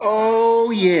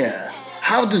yeah.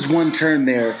 How does one turn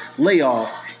their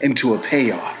layoff into a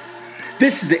payoff?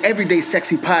 This is the Everyday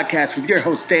Sexy Podcast with your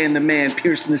host, Stan the Man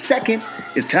Pearson II.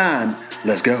 It's time.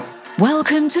 Let's go.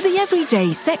 Welcome to the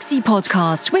Everyday Sexy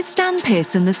Podcast with Stan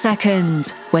Pearson II,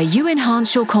 where you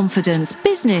enhance your confidence,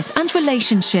 business and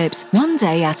relationships one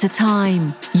day at a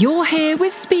time. You're here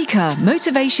with speaker,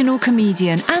 motivational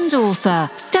comedian and author,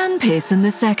 Stan Pearson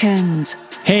II.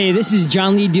 Hey, this is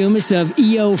John Lee Dumas of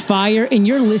EO Fire, and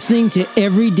you're listening to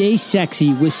Everyday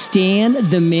Sexy with Stan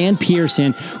the Man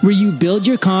Pearson, where you build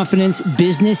your confidence,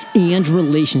 business, and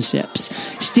relationships.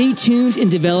 Stay tuned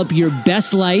and develop your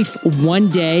best life one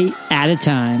day at a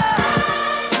time.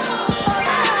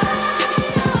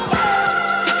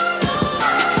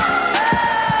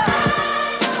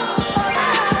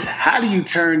 How do you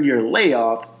turn your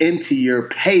layoff into your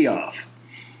payoff?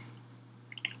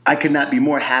 I could not be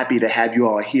more happy to have you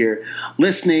all here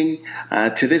listening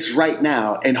to this right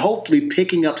now and hopefully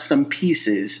picking up some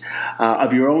pieces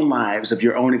of your own lives, of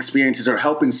your own experiences, or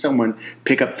helping someone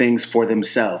pick up things for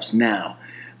themselves. Now,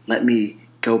 let me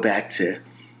go back to,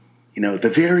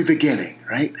 the very beginning,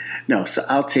 right? No, so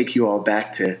I'll take you all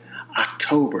back to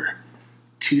October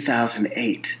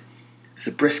 2008. It's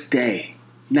a brisk day,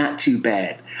 not too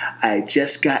bad. I had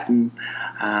just gotten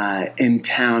in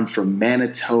town from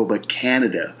Manitoba,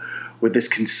 Canada, with this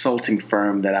consulting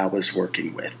firm that I was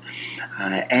working with.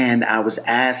 And I was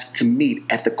asked to meet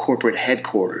at the corporate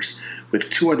headquarters with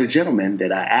two other gentlemen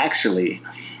that I actually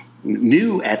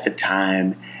knew at the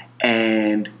time,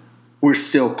 and we're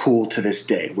still cool to this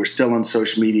day. We're still on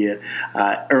social media.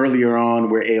 Earlier on,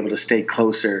 we're able to stay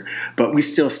closer, but we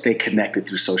still stay connected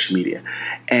through social media.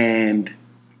 And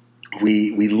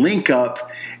we link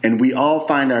up, and we all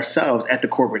find ourselves at the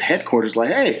corporate headquarters like,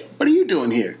 hey, what are you doing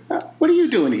here? What are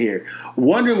you doing here?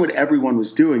 Wondering what everyone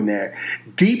was doing there.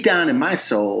 Deep down in my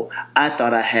soul, I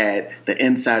thought I had the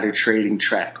insider trading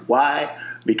track. Why?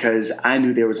 Because I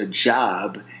knew there was a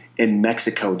job in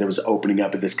Mexico that was opening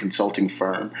up at this consulting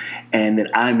firm, and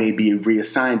that I may be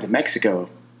reassigned to Mexico,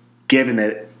 given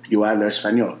that yo hablo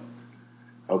español.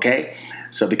 Okay?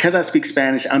 So because I speak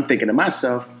Spanish, I'm thinking to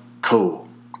myself, cool.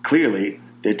 Clearly,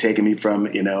 they're taking me from,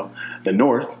 the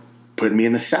north, putting me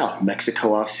in the south.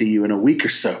 Mexico, I'll see you in a week or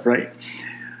so, right?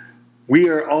 We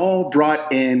are all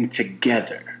brought in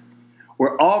together.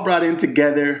 We're all brought in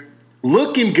together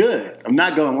looking good. I'm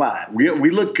not going to lie.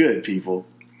 We look good, people.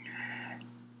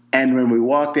 And when we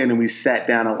walked in and we sat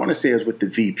down, I want to say it was with the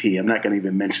VP. I'm not going to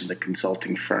even mention the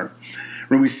consulting firm.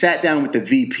 When we sat down with the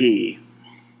VP,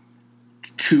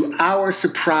 to our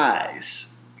surprise,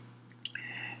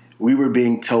 we were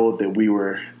being told that we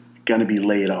were going to be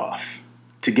laid off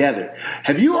together.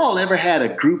 Have you all ever had a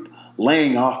group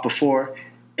laying off before?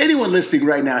 Anyone listening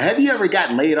right now, have you ever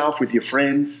gotten laid off with your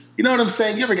friends? You know what I'm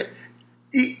saying?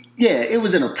 Yeah, it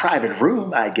was in a private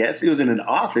room, I guess. It was in an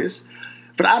office.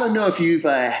 But I don't know if you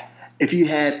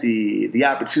had the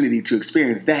opportunity to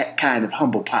experience that kind of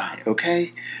humble pie,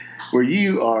 okay? Where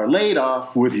you are laid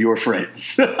off with your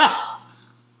friends.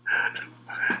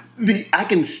 I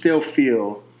can still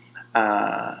feel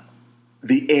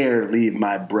the air leave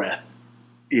my breath,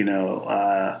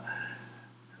 my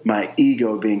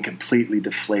ego being completely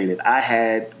deflated. I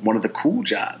had one of the cool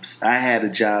jobs. I had a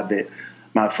job that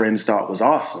my friends thought was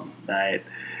awesome. I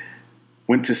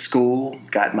went to school,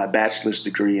 got my bachelor's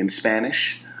degree in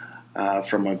Spanish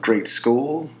from a great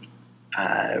school.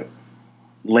 I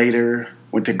later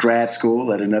went to grad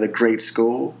school at another great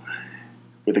school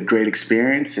with a great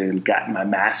experience and got my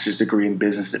master's degree in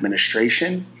business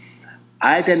administration.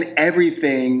 I had done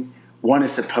everything one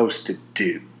is supposed to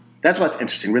do. That's what's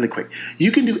interesting, really quick.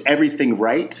 You can do everything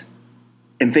right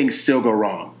and things still go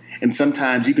wrong. And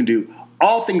sometimes you can do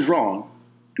all things wrong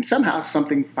and somehow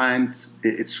something finds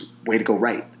its way to go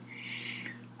right.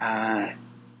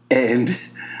 And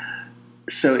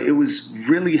so it was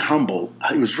really humble.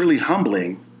 It was really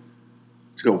humbling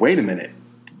to go, wait a minute,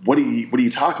 what are you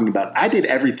talking about? I did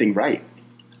everything right.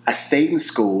 I stayed in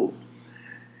school.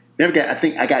 I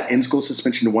think I got in-school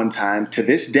suspension one time. To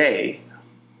this day,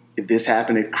 this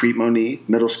happened at Crete-Monee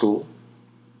Middle School.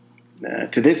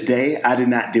 To this day, I did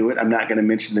not do it. I'm not going to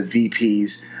mention the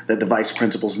VP's, the vice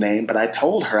principal's name, but I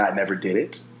told her I never did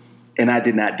it, and I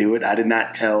did not do it. I did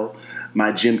not tell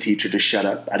my gym teacher to shut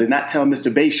up. I did not tell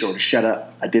Mr. Bayshore to shut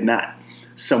up. I did not.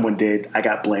 Someone did. I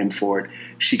got blamed for it.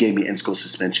 She gave me in-school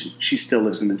suspension. She still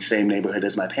lives in the same neighborhood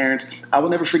as my parents. I will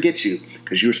never forget you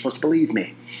because you were supposed to believe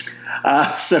me.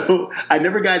 So I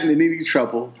never got into any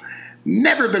trouble,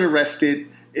 never been arrested,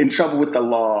 in trouble with the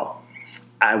law.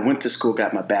 I went to school,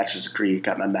 got my bachelor's degree,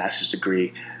 got my master's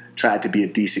degree, tried to be a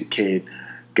decent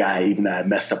guy, even though I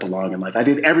messed up along in life. I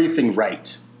did everything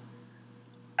right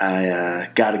I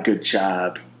got a good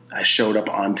job. I showed up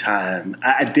on time.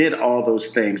 I did all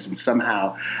those things, and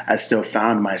somehow I still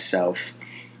found myself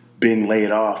being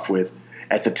laid off with,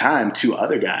 at the time, 2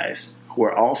 other guys who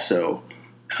were also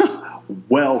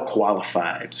well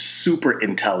qualified, super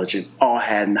intelligent, all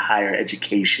had higher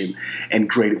education, and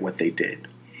great at what they did.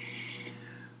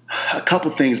 A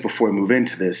couple things before we move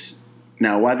into this.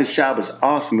 Now, while this job was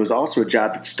awesome, it was also a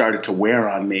job that started to wear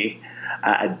on me.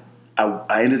 I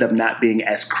ended up not being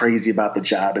as crazy about the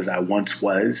job as I once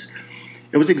was.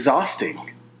 It was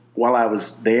exhausting. While I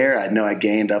was there, I know I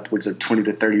gained upwards of 20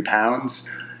 to 30 pounds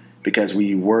because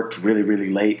we worked really,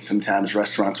 really late. Sometimes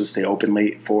restaurants would stay open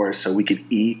late for us so we could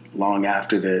eat long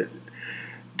after the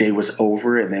day was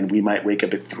over, and then we might wake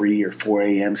up at 3 or 4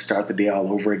 a.m., start the day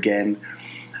all over again.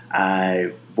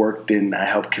 I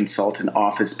helped consult in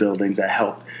office buildings. I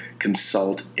helped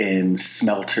consult in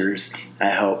smelters. I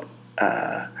helped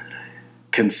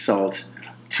consult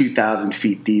 2,000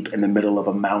 feet deep in the middle of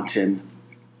a mountain.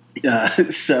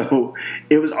 So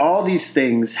it was all these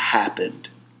things happened.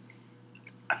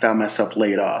 I found myself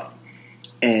laid off.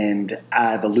 And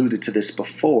I've alluded to this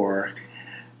before,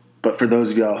 but for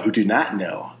those of y'all who do not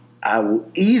know, I will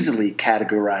easily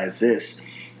categorize this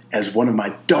as one of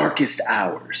my darkest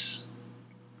hours.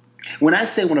 When I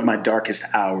say one of my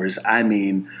darkest hours, I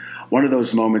mean one of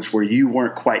those moments where you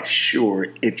weren't quite sure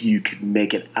if you could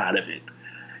make it out of it.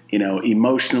 You know,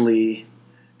 emotionally,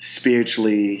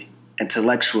 spiritually,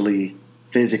 intellectually,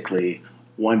 physically,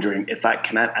 wondering if I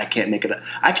can't make it.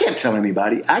 I can't tell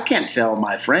anybody. I can't tell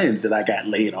my friends that I got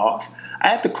laid off. I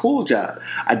had the cool job.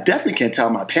 I definitely can't tell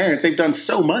my parents. They've done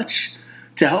so much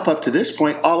to help up to this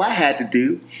point. All I had to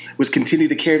do was continue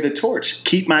to carry the torch,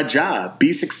 keep my job,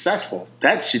 be successful.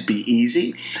 That should be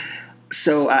easy.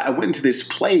 So I went into this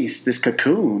place, this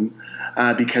cocoon,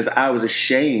 because I was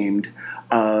ashamed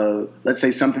of, let's say,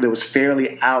 something that was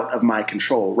fairly out of my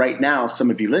control. Right now,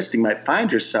 some of you listening might find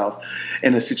yourself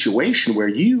in a situation where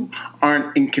you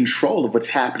aren't in control of what's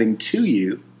happening to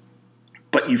you,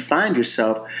 but you find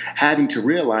yourself having to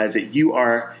realize that you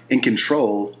are in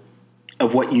control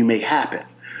of what you make happen.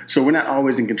 So we're not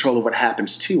always in control of what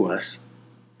happens to us,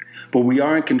 but we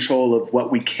are in control of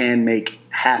what we can make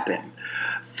happen.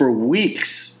 For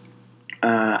weeks,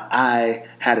 I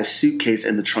had a suitcase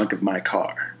in the trunk of my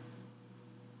car.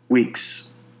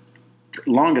 Weeks.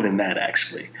 Longer than that,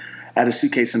 actually. I had a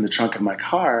suitcase in the trunk of my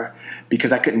car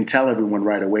because I couldn't tell everyone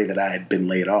right away that I had been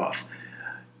laid off.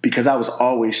 Because I was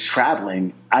always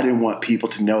traveling, I didn't want people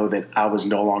to know that I was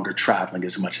no longer traveling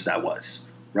as much as I was,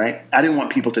 right? I didn't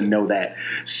want people to know that.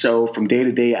 So from day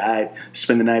to day, I'd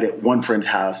spend the night at one friend's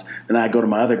house. Then I'd go to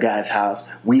my other guy's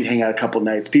house. We'd hang out a couple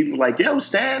nights. People were like, yo,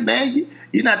 Stan, man,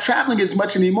 you're not traveling as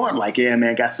much anymore. I'm like, yeah,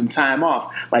 man, got some time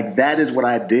off. Like, that is what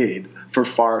I did for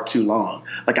far too long.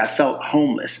 Like, I felt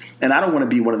homeless. And I don't want to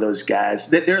be one of those guys.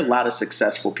 There are a lot of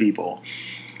successful people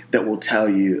that will tell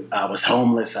you I was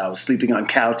homeless, I was sleeping on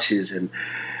couches,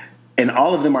 and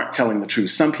all of them aren't telling the truth.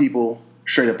 Some people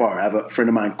straight up are. I have a friend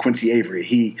of mine, Quincy Avery.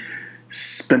 He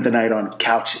spent the night on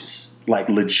couches, like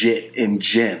legit in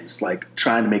gyms, like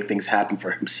trying to make things happen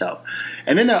for himself.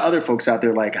 And then there are other folks out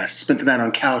there like, I spent the night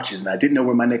on couches and I didn't know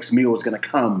where my next meal was going to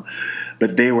come,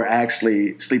 but they were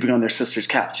actually sleeping on their sister's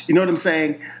couch. You know what I'm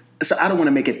saying? So I don't want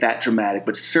to make it that dramatic,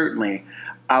 but certainly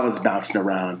I was bouncing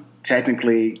around.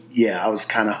 Technically, yeah, I was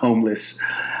kind of homeless.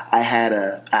 I had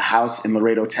a house in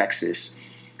Laredo, Texas,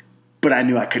 but I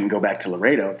knew I couldn't go back to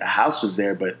Laredo. The house was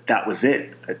there, but that was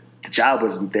it. The job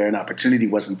wasn't there. An opportunity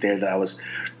wasn't there that I was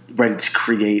ready to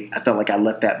create. I felt like I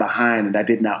left that behind, and I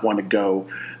did not want to go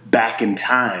back in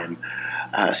time,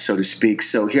 so to speak.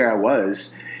 So here I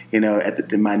was, in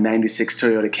my 96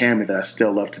 Toyota Camry that I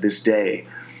still love to this day,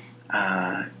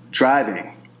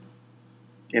 driving,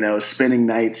 spending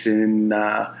nights in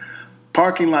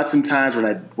parking lots sometimes when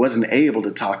I wasn't able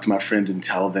to talk to my friends and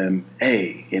tell them,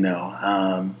 hey,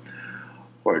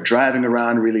 or driving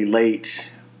around really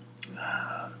late,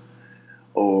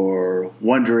 or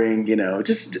wondering,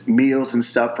 just meals and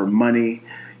stuff for money.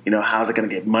 How's it going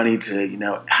to get money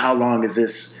to, how long is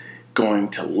this going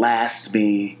to last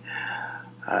me?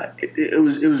 It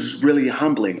was really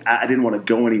humbling. I didn't want to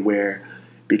go anywhere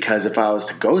because if I was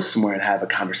to go somewhere and have a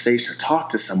conversation or talk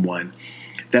to someone,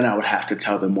 then I would have to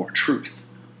tell them more truth.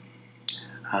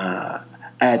 I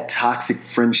had toxic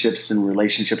friendships and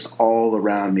relationships all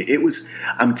around me.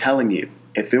 I'm telling you,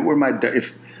 if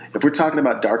we're talking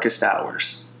about darkest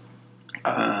hours,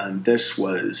 this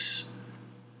was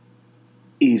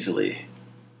easily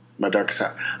my darkest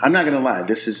hour. I'm not going to lie.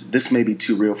 This may be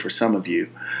too real for some of you.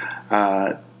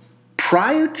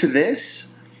 Prior to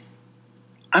this,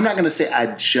 I'm not going to say I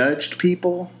judged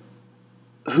people,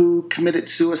 who committed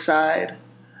suicide,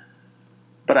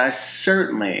 but I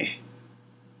certainly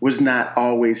was not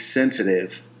always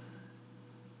sensitive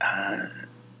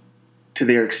to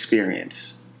their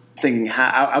experience. Thinking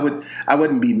how I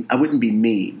wouldn't be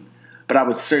mean, but I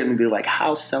would certainly be like,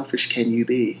 how selfish can you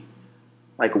be?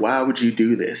 Like, why would you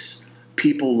do this?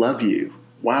 People love you.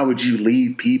 Why would you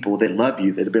leave people that love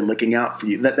you, that have been looking out for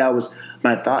you? That was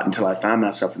my thought until I found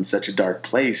myself in such a dark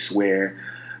place where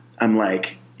I'm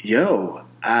like, yo,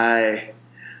 I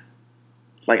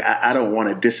don't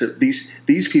want to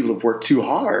these people have worked too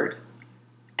hard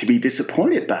to be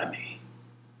disappointed by me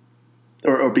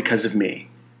or because of me.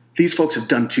 These folks have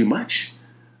done too much.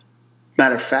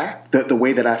 Matter of fact, the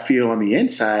way that I feel on the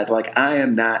inside, like I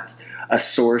am not a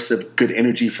source of good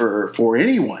energy for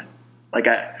anyone. Like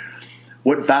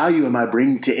what value am I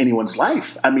bringing to anyone's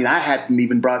life? I mean, I hadn't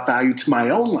even brought value to my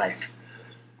own life.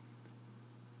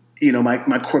 You know,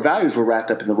 my core values were wrapped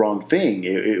up in the wrong thing.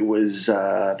 It was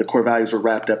the core values were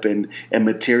wrapped up in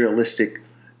materialistic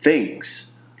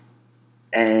things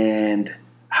and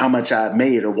how much I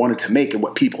made or wanted to make and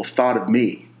what people thought of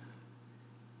me.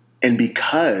 And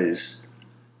because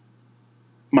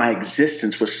my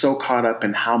existence was so caught up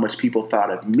in how much people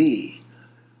thought of me,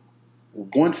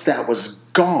 once that was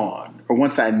gone, or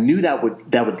once I knew that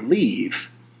would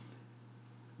leave,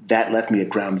 that left me at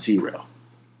ground zero.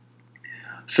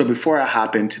 So before I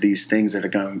hop into these things that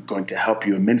are going to help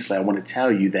you immensely, I want to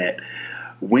tell you that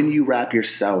when you wrap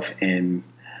yourself in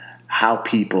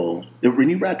when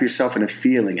you wrap yourself in a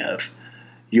feeling of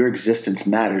your existence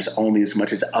matters only as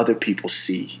much as other people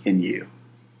see in you.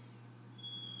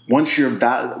 Once your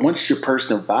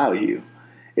personal value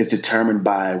is determined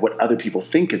by what other people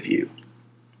think of you,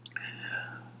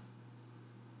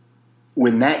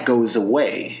 when that goes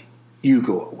away, you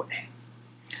go away.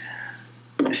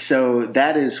 So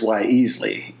that is why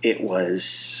easily it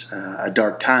was a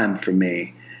dark time for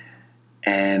me.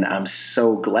 And I'm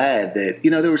so glad that,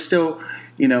 there were still,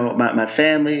 my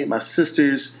family, my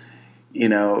sisters,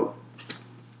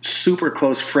 super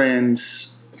close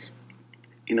friends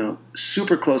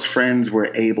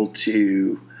were able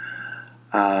to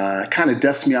kind of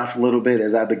dust me off a little bit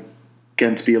as I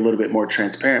began to be a little bit more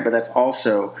transparent. But that's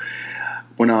also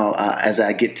when as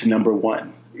I get to number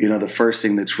one, the first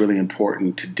thing that's really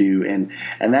important to do. And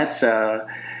that's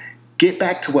get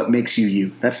back to what makes you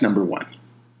you. That's number one.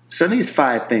 So these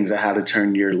 5 things are how to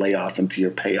turn your layoff into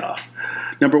your payoff.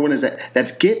 Number one is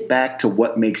that's get back to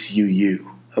what makes you you.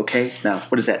 Okay, now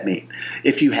what does that mean?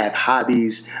 If you have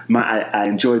hobbies, I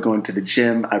enjoy going to the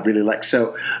gym. I really like,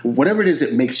 so whatever it is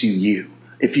that makes you you.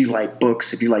 If you like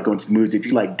books, if you like going to the movies, if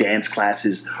you like dance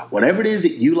classes, whatever it is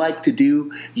that you like to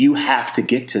do, you have to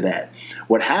get to that.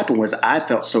 What happened was I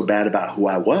felt so bad about who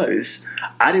I was,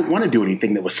 I didn't want to do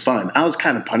anything that was fun. I was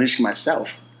kind of punishing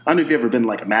myself. I don't know if you've ever been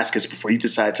like a masochist before. You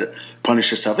decide to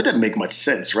punish yourself. It doesn't make much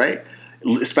sense, right?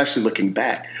 Especially looking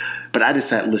back. But I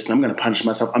decided, listen, I'm going to punish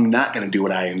myself. I'm not going to do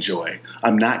what I enjoy.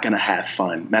 I'm not going to have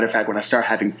fun. Matter of fact, when I start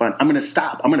having fun, I'm going to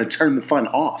stop. I'm going to turn the fun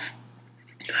off.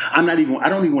 I don't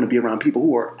even want to be around people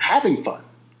who are having fun.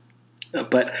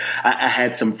 But I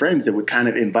had some friends that would kind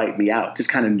of invite me out, just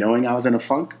kind of knowing I was in a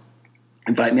funk,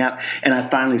 invite me out. And I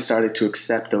finally started to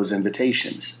accept those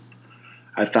invitations.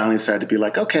 I finally started to be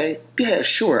like, okay, yeah,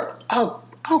 sure, I'll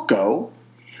go.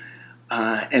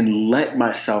 And let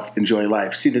myself enjoy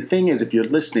life. See, the thing is, if you're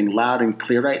listening loud and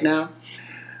clear right now,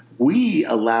 we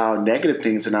allow negative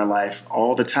things in our life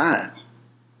all the time.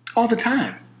 All the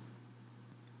time.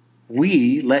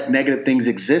 We let negative things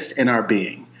exist in our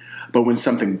being. But when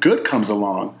something good comes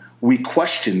along, we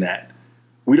question that.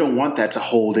 We don't want that to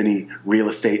hold any real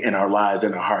estate in our lives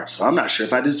and our hearts. So I'm not sure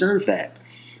if I deserve that.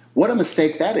 What a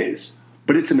mistake that is.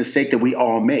 But it's a mistake that we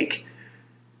all make.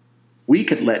 We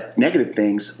could let negative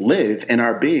things live in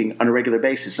our being on a regular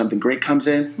basis. Something great comes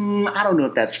in, I don't know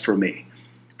if that's for me,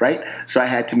 right? So I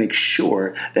had to make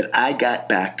sure that I got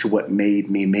back to what made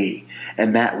me me.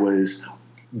 And that was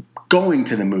going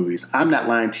to the movies. I'm not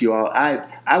lying to you all.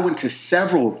 I went to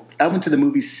the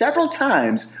movies several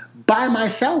times by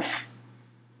myself.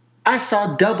 I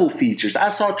saw double features. I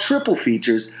saw triple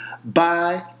features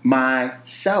by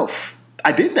myself.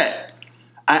 I did that.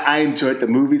 I enjoyed the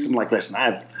movies. I'm like, listen,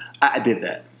 I did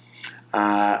that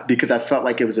because I felt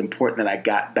like it was important that I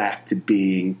got back to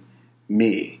being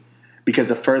me. Because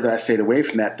the further I stayed away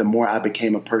from that, the more I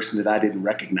became a person that I didn't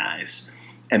recognize.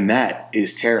 And that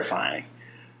is terrifying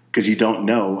because you don't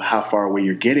know how far away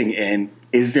you're getting. And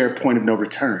is there a point of no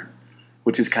return?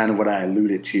 Which is kind of what I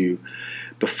alluded to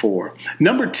before.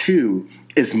 Number 2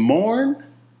 is mourn,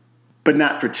 but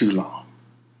not for too long.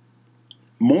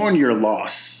 Mourn your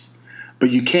loss, but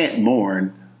you can't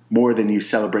mourn more than you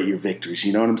celebrate your victories.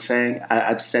 You know what I'm saying?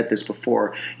 I've said this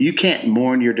before. You can't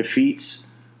mourn your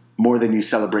defeats more than you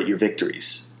celebrate your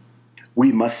victories.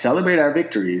 We must celebrate our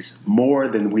victories more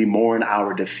than we mourn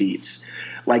our defeats.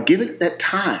 Like, give it that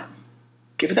time.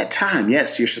 Give it that time.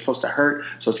 Yes, you're supposed to hurt,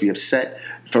 supposed to be upset,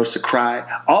 supposed to cry.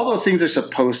 All those things are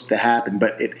supposed to happen,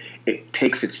 but it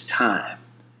takes its time.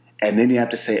 And then you have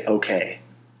to say, okay,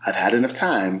 I've had enough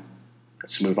time.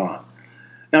 Let's move on.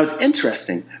 Now, it's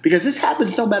interesting because this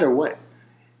happens no matter what.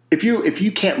 If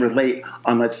you can't relate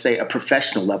on, let's say, a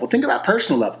professional level, think about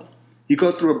personal level. You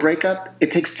go through a breakup,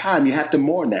 it takes time. You have to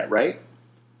mourn that, right?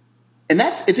 And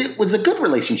that's if it was a good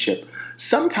relationship.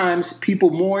 Sometimes people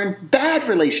mourn bad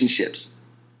relationships.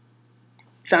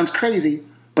 Sounds crazy,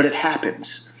 but it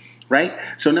happens, right?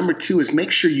 So number 2 is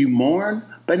make sure you mourn,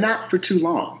 but not for too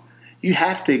long. You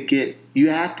have to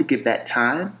give that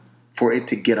time for it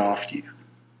to get off you,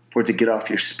 for it to get off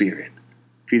your spirit,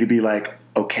 for you to be like,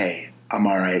 okay, I'm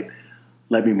all right.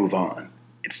 Let me move on.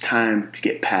 It's time to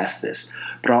get past this.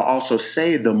 But I'll also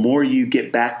say the more you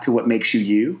get back to what makes you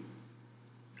you.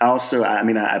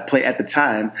 I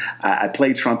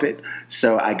played trumpet,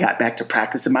 so I got back to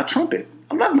practicing my trumpet.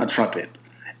 I love my trumpet.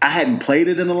 I hadn't played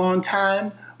it in a long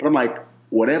time, but I'm like,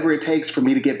 whatever it takes for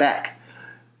me to get back.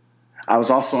 I was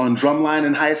also on drumline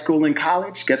in high school and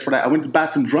college. Guess what? I went to buy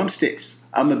some drumsticks.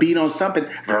 I'm going to beat on something.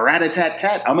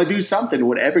 Rat-a-tat-tat. I'm going to do something.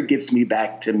 Whatever gets me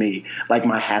back to me, like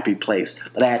my happy place.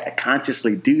 But I had to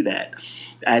consciously do that.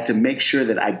 I had to make sure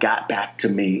that I got back to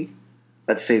me.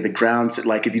 Let's say the grounds,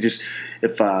 like if you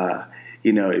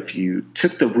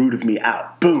took the root of me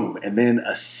out, boom, and then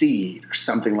a seed or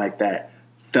something like that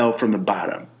fell from the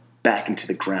bottom back into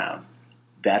the ground.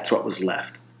 That's what was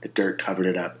left. The dirt covered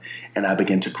it up, and I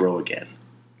began to grow again.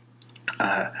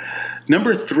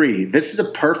 Number 3, this is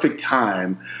a perfect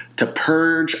time to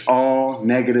purge all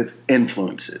negative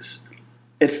influences.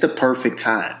 It's the perfect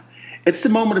time. It's the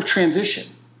moment of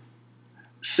transition.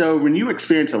 So when you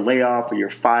experience a layoff or you're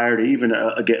fired or even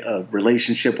a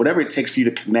relationship, whatever it takes for you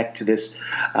to connect to this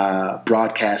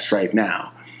broadcast right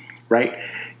now, right?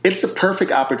 It's the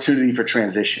perfect opportunity for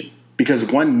transition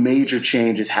because one major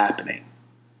change is happening.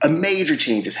 A major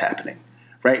change is happening,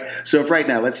 right? So if right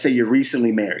now, let's say you're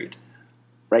recently married,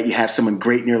 right? You have someone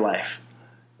great in your life.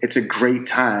 It's a great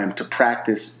time to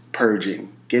practice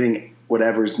purging, getting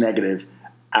whatever is negative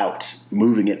out,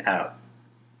 moving it out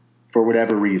for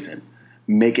whatever reason.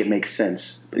 Make it make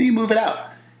sense, but you move it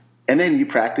out. And then you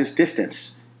practice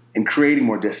distance and creating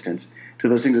more distance to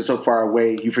those things that are so far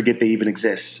away, you forget they even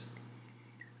exist.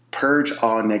 Purge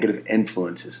all negative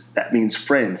influences. That means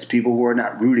friends, people who are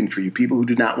not rooting for you, people who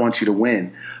do not want you to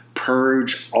win.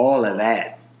 Purge all of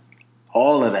that.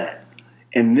 All of that.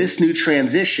 And this new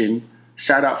transition,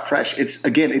 start out fresh.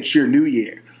 It's your new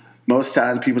year. Most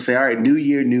times people say, all right, new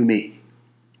year, new me,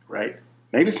 right?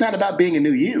 Maybe it's not about being a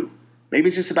new you. Maybe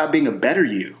it's just about being a better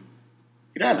you.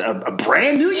 You know, a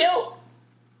brand new you.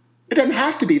 It doesn't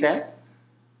have to be that.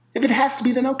 If it has to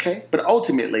be, then okay. But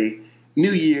ultimately,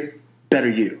 new year, better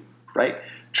you, right?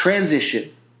 Transition,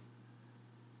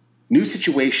 new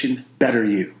situation, better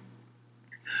you.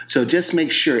 So just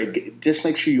make sure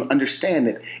you understand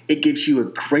that it gives you a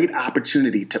great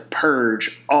opportunity to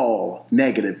purge all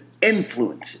negative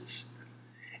influences.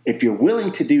 If you're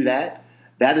willing to do that,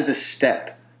 that is a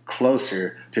step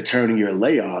closer to turning your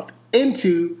layoff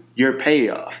into your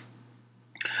payoff.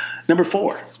 Number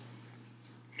 4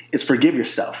 is forgive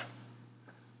yourself.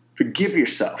 Forgive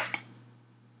yourself.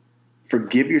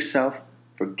 Forgive yourself.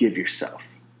 Forgive yourself.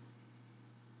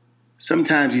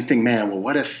 Sometimes you think, man, well,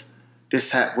 what if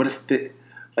this you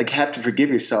have to forgive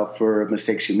yourself for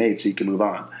mistakes you made so you can move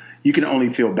on. You can only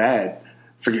feel bad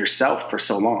for yourself for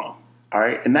so long. All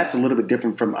right. And that's a little bit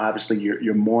different from obviously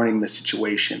you're mourning the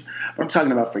situation. But I'm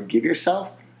talking about forgive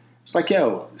yourself. It's like,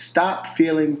 stop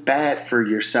feeling bad for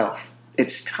yourself.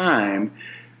 It's time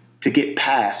to get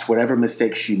past whatever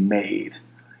mistakes you made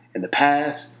in the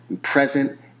past and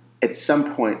present. At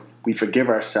some point, we forgive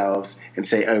ourselves and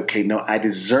say, okay, no, I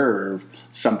deserve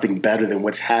something better than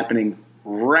what's happening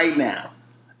right now.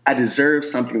 I deserve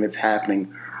something that's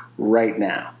happening right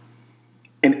now.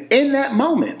 And in that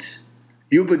moment,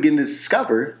 you'll begin to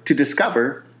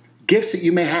discover gifts that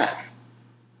you may have.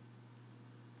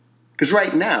 Because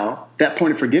right now, that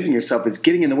point of forgiving yourself is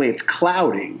getting in the way. It's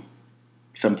clouding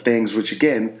some things, which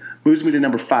again moves me to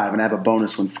number 5, and I have a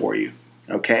bonus one for you.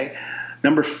 Okay?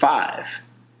 Number 5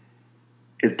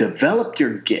 is develop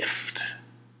your gift.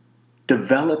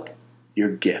 Develop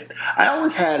your gift. I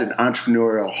always had an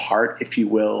entrepreneurial heart, if you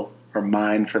will, or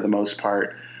mind for the most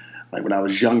part. Like when I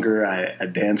was younger, I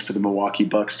danced for the Milwaukee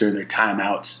Bucks during their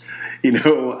timeouts,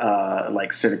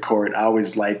 like center court. I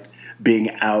always liked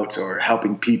being out or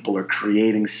helping people or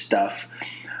creating stuff.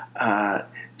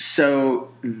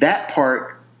 So that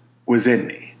part was in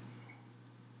me.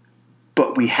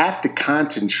 But we have to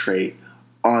concentrate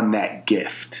on that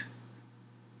gift.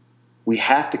 We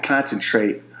have to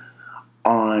concentrate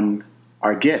on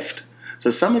our gift. So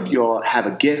some of you all have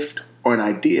a gift or an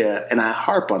idea, and I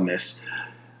harp on this,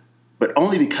 but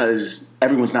only because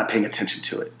everyone's not paying attention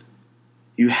to it.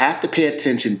 You have to pay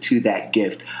attention to that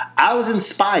gift. I was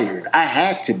inspired. I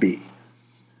had to be.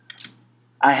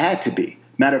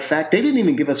 Matter of fact, they didn't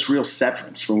even give us real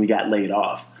severance when we got laid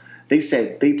off.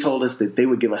 They told us that they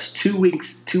would give us 2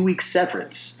 weeks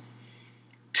severance.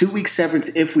 2 weeks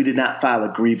severance if we did not file a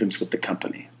grievance with the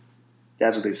company.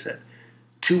 That's what they said.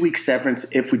 2 weeks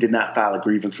severance if we did not file a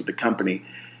grievance with the company.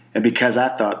 And because I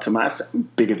thought to myself,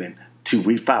 bigger than 2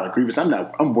 weeks, file a grievance,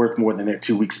 I'm worth more than their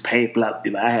 2 weeks pay.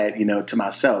 I had, to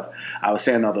myself, I was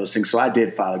saying all those things. So I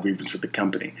did file a grievance with the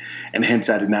company. And hence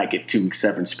I did not get 2 weeks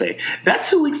severance pay. That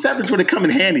 2 weeks severance would have come in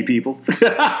handy, people.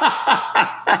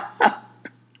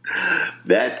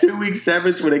 That 2 weeks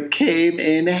severance would have came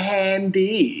in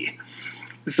handy.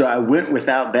 So I went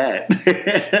without that.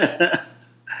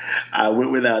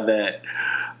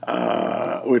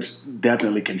 Which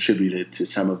definitely contributed to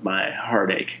some of my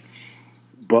heartache.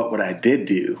 But what I did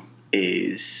do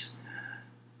is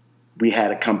we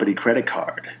had a company credit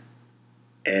card.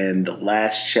 And the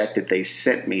last check that they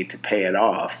sent me to pay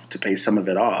some of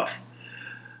it off,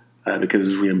 because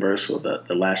it was reimbursable,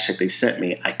 the last check they sent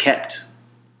me, I kept.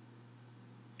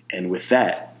 And with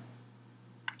that,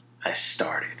 I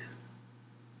started.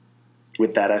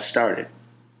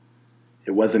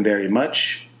 It wasn't very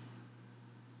much,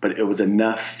 but it was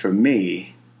enough for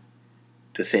me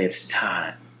to say it's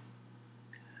time.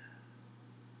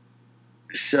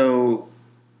 So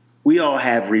we all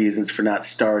have reasons for not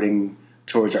starting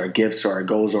towards our gifts or our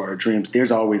goals or our dreams.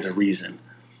 There's always a reason.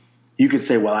 You could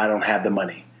say, well, I don't have the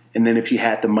money. And then if you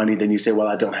had the money, then you say, well,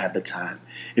 I don't have the time.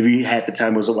 If you had the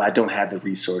time, it was, well, I don't have the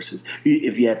resources.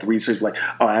 If you had the resources, like,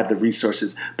 oh, I have the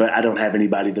resources, but I don't have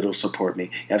anybody that'll support me.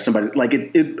 You have somebody, like,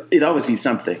 it'd always be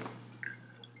something.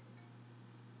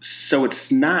 So it's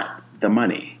not the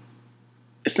money.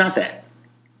 It's not that.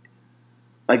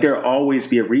 Like, there'll always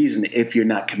be a reason if you're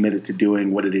not committed to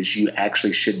doing what it is you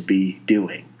actually should be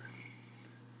doing.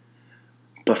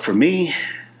 But for me,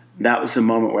 that was the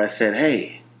moment where I said,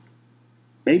 hey,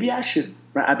 maybe I should.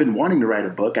 I've been wanting to write a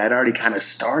book. I'd already kind of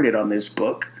started on this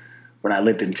book when I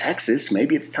lived in Texas.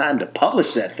 Maybe it's time to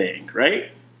publish that thing,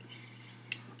 right?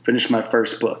 Finished my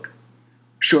first book.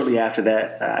 Shortly after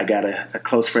that, I got a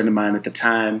close friend of mine at the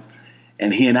time,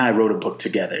 and he and I wrote a book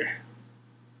together.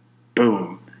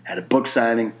 Boom. Had a book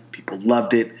signing. People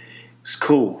loved it. It was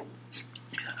cool.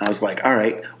 I was like, all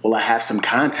right, well, I have some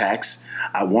contacts.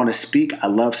 I want to speak. I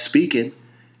love speaking.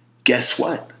 Guess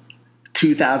what?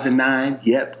 2009.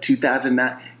 Yep,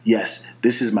 2009. Yes,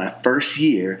 this is my first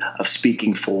year of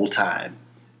speaking full time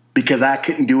because I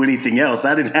couldn't do anything else.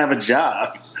 I didn't have a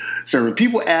job. So when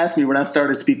people ask me when I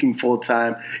started speaking full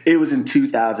time, it was in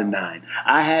 2009.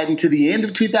 I had until the end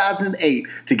of 2008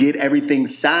 to get everything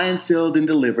signed, sealed, and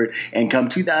delivered. And come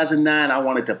 2009, I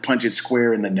wanted to punch it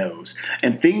square in the nose.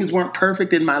 And things weren't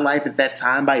perfect in my life at that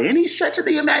time by any stretch of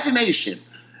the imagination.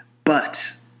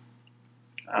 But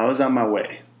I was on my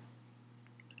way.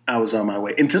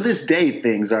 And to this day,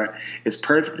 things aren't as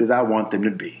perfect as I want them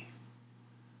to be.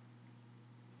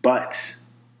 But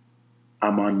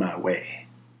I'm on my way.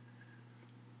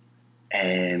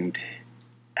 And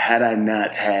had I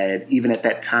not had, even at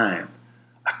that time,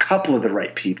 a couple of the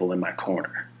right people in my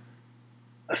corner,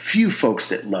 a few folks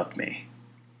that loved me,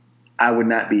 I would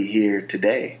not be here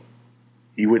today.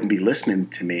 You wouldn't be listening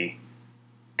to me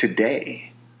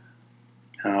today.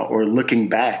 Or looking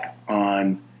back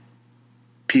on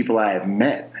people I have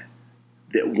met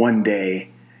that one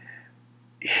day,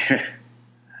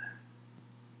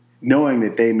 knowing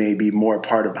that they may be more a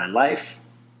part of my life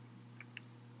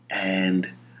and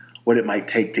what it might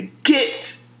take to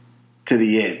get to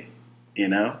the end,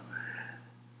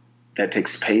 That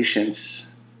takes patience,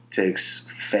 takes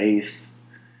faith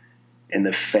in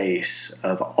the face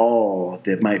of all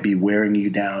that might be wearing you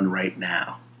down right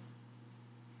now.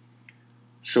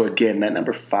 So again, that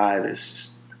number 5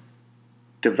 is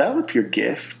develop your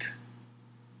gift.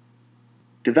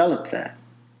 Develop that.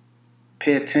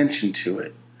 Pay attention to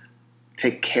it.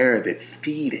 Take care of it.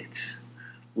 Feed it.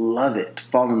 Love it.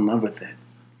 Fall in love with it.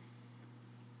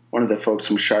 One of the folks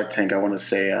from Shark Tank, I want to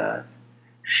say,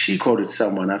 she quoted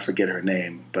someone, I forget her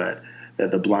name, but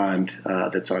the blonde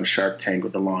that's on Shark Tank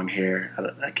with the long hair.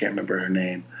 I can't remember her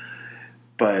name.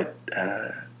 But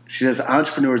she says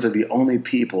entrepreneurs are the only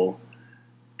people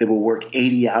that will work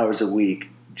 80 hours a week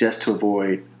just to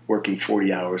avoid working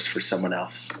 40 hours for someone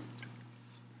else.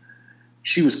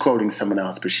 She was quoting someone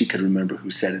else, but she couldn't remember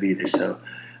who said it either. So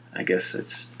I guess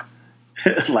it's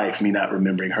life, me not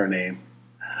remembering her name.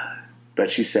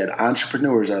 But she said,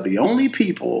 entrepreneurs are the only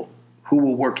people who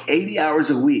will work 80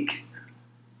 hours a week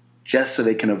just so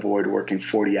they can avoid working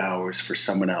 40 hours for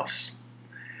someone else.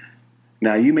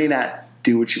 Now, you may not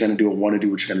do what you're going to do or want to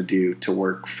do what you're going to do to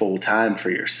work full time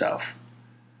for yourself.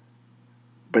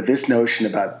 But this notion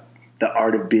about the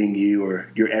art of being you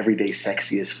or your everyday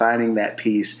sexy is finding that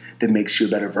piece that makes you a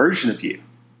better version of you.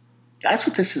 That's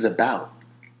what this is about.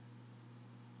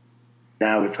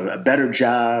 Now, if a better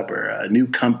job or a new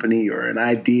company or an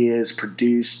idea is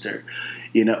produced or,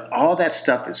 all that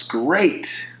stuff is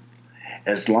great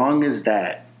as long as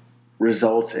that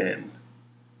results in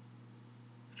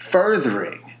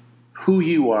furthering who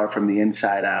you are from the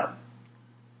inside out.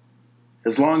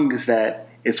 As long as that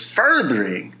is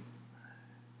furthering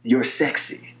your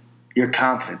sexy, your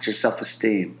confidence, your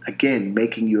self-esteem, again,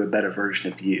 making you a better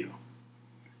version of you.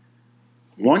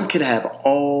 One could have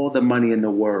all the money in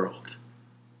the world.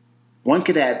 One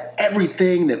could have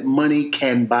everything that money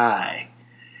can buy,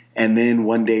 and then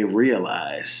one day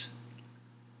realize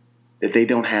that they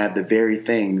don't have the very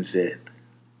things that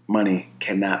money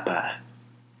cannot buy.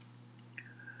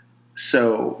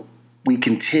 So we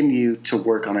continue to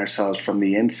work on ourselves from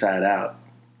the inside out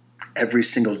every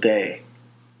single day.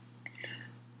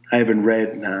 I even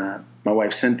read, my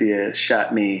wife Cynthia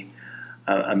shot me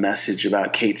a message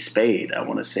about Kate Spade. I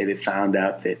want to say they found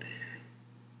out that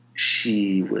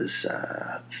she was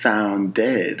found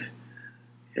dead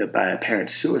by apparent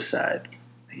suicide.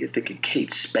 You're thinking,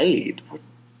 Kate Spade?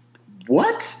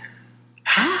 What?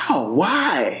 How?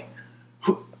 Why?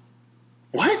 Who?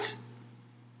 What?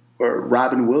 Or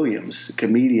Robin Williams, a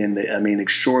comedian,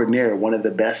 extraordinaire, one of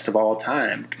the best of all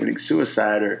time, committing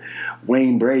suicide. Or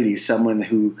Wayne Brady, someone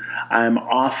who I'm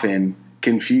often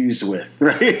confused with,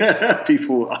 right?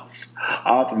 People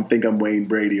often think I'm Wayne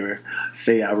Brady or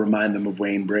say I remind them of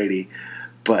Wayne Brady.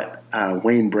 But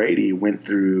Wayne Brady went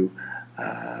through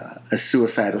a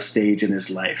suicidal stage in his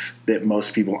life that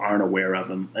most people aren't aware of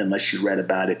unless you read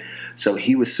about it. So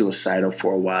he was suicidal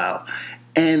for a while.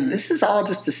 And this is all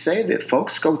just to say that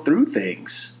folks go through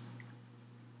things.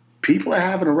 People are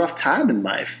having a rough time in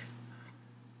life.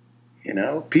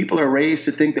 People are raised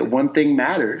to think that one thing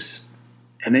matters.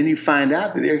 And then you find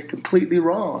out that they're completely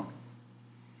wrong.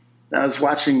 I was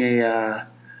watching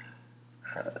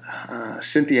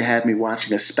Cynthia had me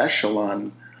watching a special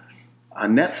on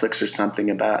Netflix or something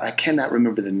about, I cannot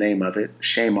remember the name of it,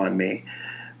 shame on me,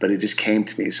 but it just came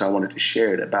to me, so I wanted to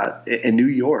share it. About in New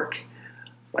York,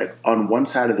 like on one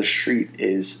side of the street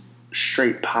is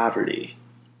straight poverty,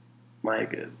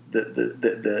 like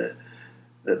the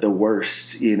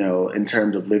worst, in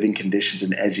terms of living conditions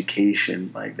and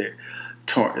education, like they're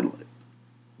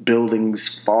buildings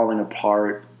falling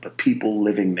apart, but people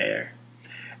living there.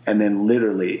 And then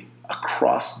literally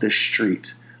across the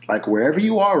street, like wherever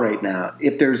you are right now,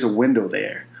 if there's a window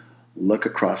there, look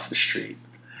across the street.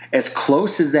 As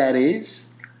close as that is,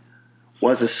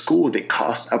 was a school that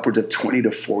cost upwards of 20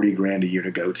 to 40 grand a year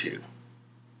to go to.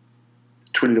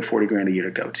 20 to 40 grand a year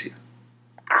to go to.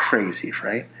 Crazy,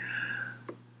 right?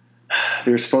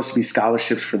 There's supposed to be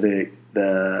scholarships for the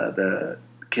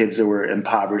kids that were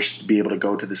impoverished to be able to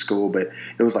go to the school, but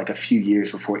it was like a few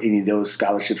years before any of those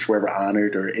scholarships were ever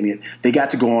honored or any. They got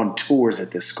to go on tours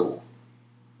at this school,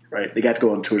 right? They got to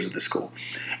go on tours at the school,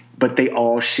 but they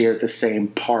all shared the same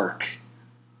park.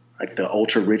 Like the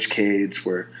ultra rich kids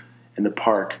were in the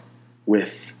park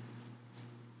with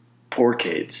poor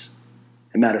kids.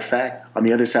 As a matter of fact, on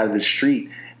the other side of the street,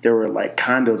 there were like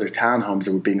condos or townhomes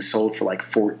that were being sold for like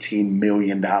 $14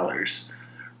 million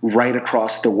right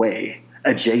across the way,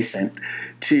 adjacent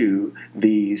to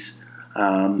these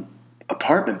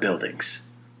apartment buildings.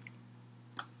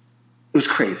 It was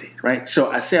crazy, right? So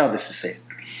I say all this to say,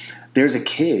 there's a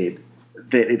kid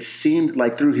that it seemed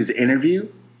like through his interview,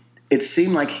 it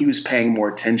seemed like he was paying more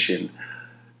attention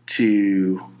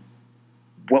to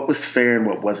what was fair and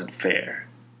what wasn't fair,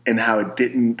 and how it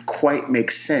didn't quite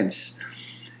make sense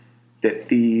that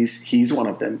he's one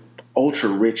of them, ultra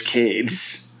rich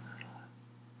kids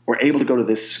were able to go to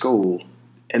this school,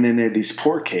 and then there are these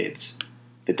poor kids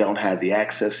that don't have the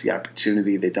access, the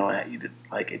opportunity, they don't have,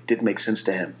 like, it didn't make sense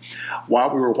to him.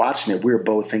 While we were watching it, we were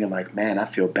both thinking like, man, I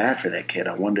feel bad for that kid.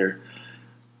 I wonder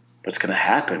what's going to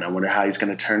happen. I wonder how he's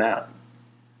going to turn out.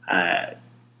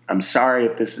 I'm sorry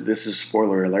if this is a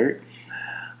spoiler alert.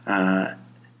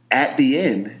 At the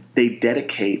end, they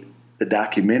dedicate the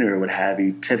documentary or what have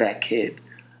you to that kid.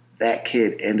 That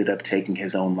kid ended up taking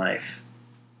his own life.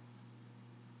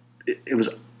 it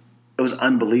was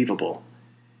unbelievable.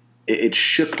 It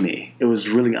shook me. It was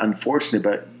really unfortunate,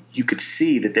 but you could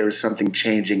see that there was something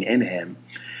changing in him.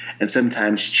 And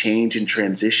sometimes change and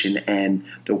transition and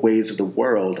the ways of the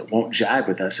world won't jive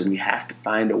with us, and we have to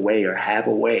find a way or have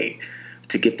a way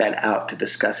to get that out, to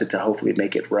discuss it, to hopefully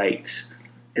make it right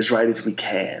as we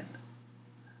can.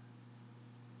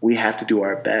 We have to do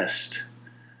our best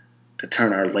to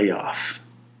turn our layoff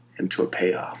into a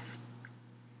payoff.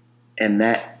 And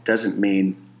that doesn't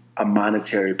mean a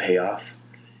monetary payoff.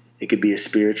 It could be a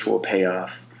spiritual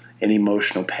payoff, an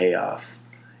emotional payoff,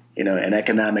 an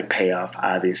economic payoff,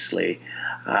 obviously,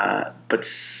 but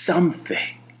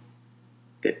something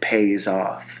that pays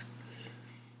off,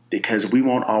 because we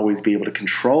won't always be able to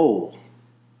control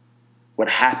what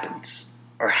happens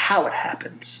or how it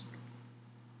happens,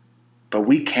 but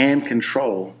we can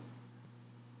control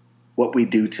what we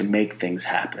do to make things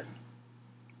happen.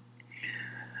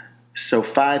 So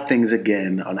 5 things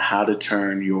again on how to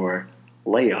turn your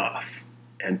layoff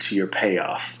into your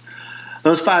payoff.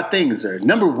 Those 5 things are: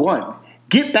 number 1,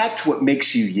 get back to what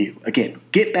makes you you. Again,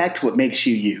 get back to what makes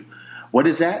you you. What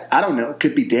is that? I don't know. It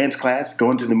could be dance class,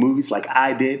 going to the movies like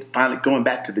I did, finally going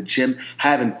back to the gym,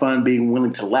 having fun, being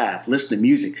willing to laugh, listen to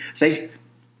music, say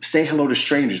hello to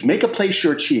strangers, make a place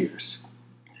your cheers.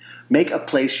 Make a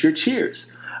place your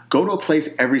cheers. Go to a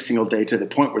place every single day to the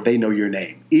point where they know your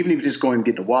name. Even if you're just going to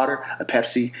get the water, a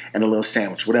Pepsi, and a little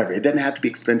sandwich, whatever. It doesn't have to be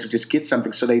expensive. Just get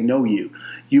something so they know you.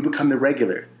 You become the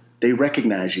regular. They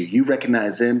recognize you. You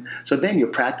recognize them. So then you're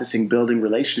practicing building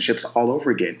relationships all over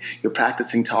again. You're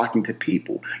practicing talking to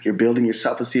people. You're building your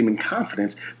self-esteem and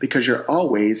confidence because you're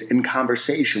always in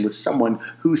conversation with someone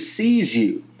who sees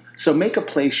you. So make a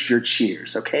place your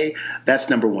cheers, okay? That's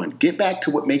number 1. Get back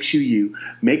to what makes you you.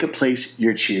 Make a place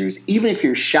your cheers. Even if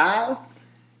you're shy,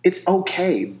 it's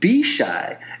okay. Be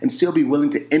shy and still be willing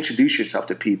to introduce yourself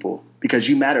to people because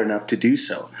you matter enough to do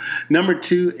so. Number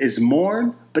 2 is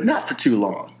mourn, but not for too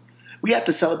long. We have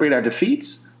to celebrate our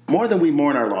defeats more than we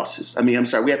mourn our losses. We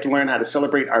have to learn how to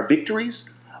celebrate our victories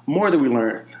more than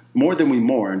we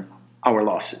mourn our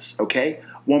losses, okay?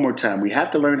 One more time. We have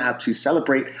to learn how to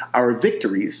celebrate our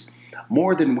victories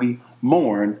more than we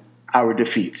mourn our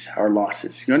defeats, our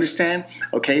losses. You understand?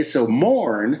 Okay, so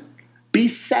mourn, be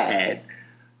sad,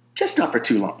 just not for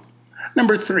too long.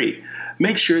 Number 3,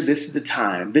 make sure this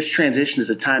transition is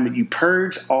a time that you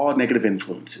purge all negative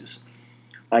influences.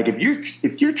 Like if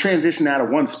you're transitioning out of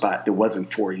one spot that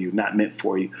wasn't for you, not meant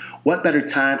for you, what better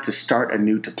time to start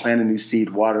anew, to plant a new seed,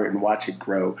 water it, and watch it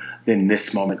grow than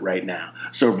this moment right now?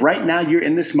 So if right now you're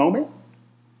in this moment,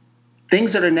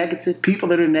 things that are negative, people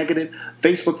that are negative,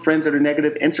 Facebook friends that are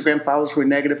negative, Instagram followers who are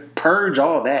negative, purge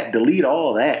all that, delete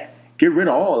all that, get rid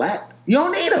of all that. You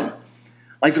don't need them.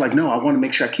 Like you're like, no, I want to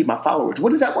make sure I keep my followers.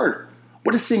 What is that worth?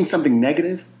 What is seeing something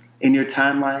negative in your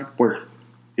timeline worth?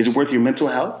 Is it worth your mental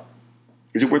health?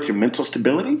 Is it worth your mental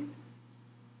stability?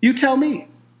 You tell me.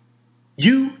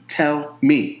 You tell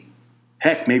me.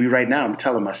 Heck, maybe right now I'm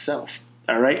telling myself.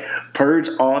 All right? Purge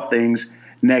all things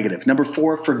negative. Number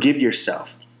 4, forgive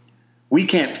yourself. We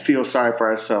can't feel sorry for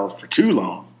ourselves for too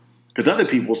long because other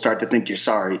people will start to think you're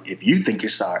sorry if you think you're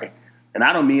sorry. And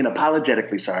I don't mean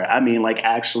apologetically sorry. I mean like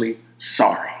actually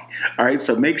sorry. All right?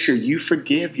 So make sure you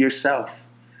forgive yourself.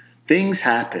 Things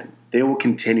happen. They will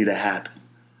continue to happen.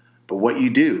 But what you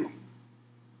do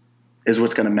is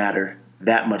what's going to matter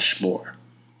that much more.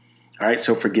 All right,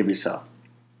 so forgive yourself.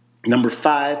 Number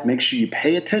 5, make sure you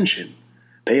pay attention.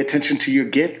 Pay attention to your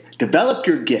gift. Develop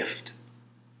your gift.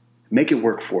 Make it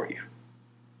work for you.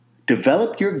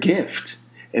 Develop your gift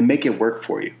and make it work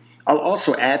for you. I'll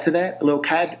also add to that a little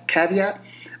caveat.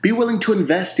 Be willing to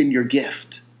invest in your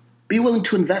gift. Be willing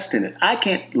to invest in it. I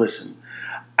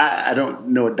don't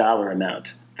know a dollar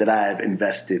amount that I have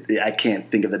invested. I can't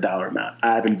think of the dollar amount.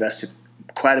 I've invested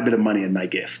quite a bit of money in my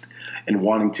gift and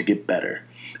wanting to get better,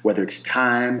 whether it's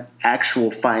time, actual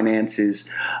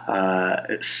finances,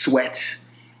 sweat,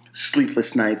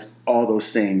 sleepless nights, all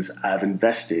those things I've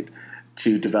invested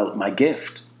to develop my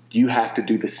gift. You have to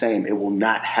do the same. It will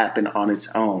not happen on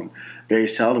its own. Very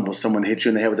seldom will someone hit you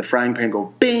in the head with a frying pan and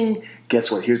go, bing, guess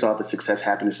what? Here's all the success,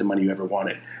 happiness, and money you ever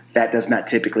wanted. That does not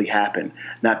typically happen.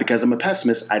 Not because I'm a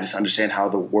pessimist. I just understand how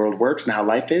the world works and how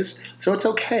life is. So it's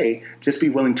okay. Just be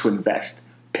willing to invest.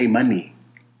 Pay money.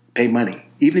 Pay money.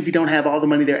 Even if you don't have all the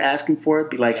money they're asking for,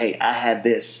 be like, hey, I have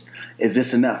this. Is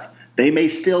this enough? They may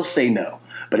still say no,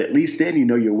 but at least then you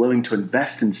know you're willing to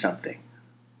invest in something.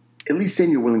 At least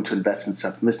then you're willing to invest in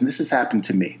something. Listen, this has happened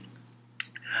to me.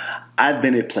 I've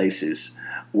been at places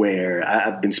where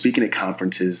I've been speaking at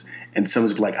conferences and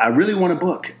someone's like, I really want a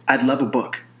book. I'd love a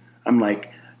book. I'm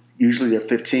like, Usually they're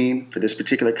 15. For this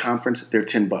particular conference, they're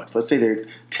 $10. Let's say there are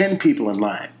 10 people in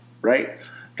line, right?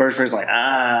 First person's like,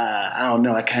 I don't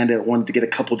know. I kind of wanted to get a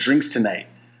couple drinks tonight.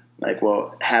 Like,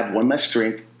 well, have one less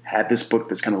drink. Have this book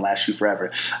that's going to last you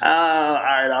forever. All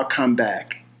right, I'll come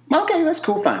back. Okay, that's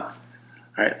cool, fine. All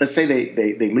right, let's say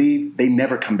they leave. They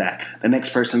never come back. The next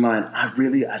person in line,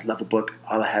 I'd love a book.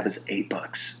 All I have is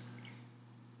 $8.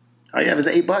 All you have is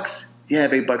 $8? Yeah, I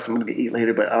have $8. I'm going to eat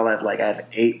later, but I have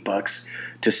 $8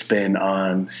 to spend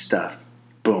on stuff.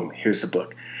 Boom, here's the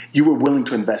book. You were willing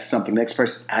to invest something. Next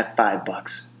person, I have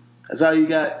 $5. That's all you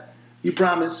got? You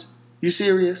promise? You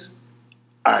serious?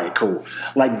 All right, cool.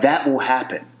 Like that will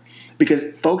happen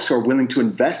because folks are willing to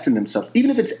invest in themselves. Even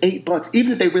if it's $8,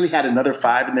 even if they really had another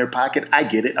 $5 in their pocket, I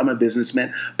get it. I'm a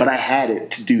businessman, but I had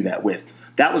it to do that with.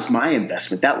 That was my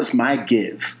investment. That was my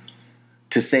give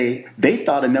to say they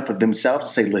thought enough of themselves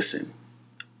to say, listen,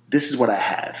 this is what I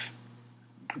have.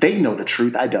 They know the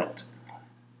truth. I don't.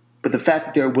 But the fact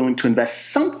that they're willing to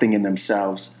invest something in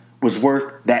themselves was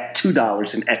worth that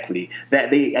 $2 in equity. I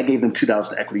gave them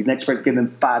 $2 in equity. The next person gave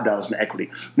them $5 in equity.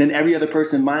 Then every other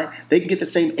person in line, they can get the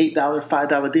same $8,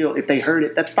 $5 deal. If they heard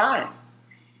it, that's fine.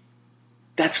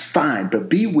 That's fine. But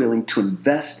be willing to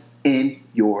invest in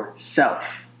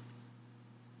yourself.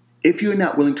 If you're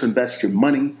not willing to invest your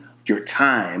money, your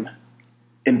time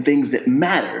in things that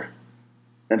matter,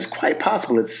 then it's quite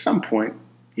possible at some point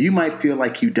you might feel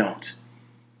like you don't.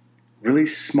 Really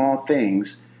small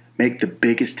things make the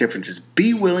biggest differences.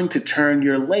 Be willing to turn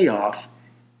your layoff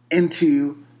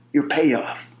into your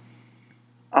payoff.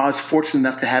 I was fortunate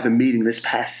enough to have a meeting this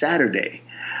past Saturday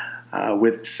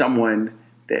with someone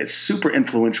that's super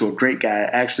influential, a great guy.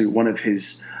 Actually, one of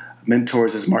his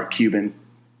mentors is Mark Cuban,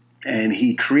 and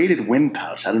he created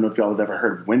WindPouch. I don't know if y'all have ever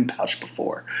heard of WindPouch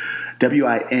before.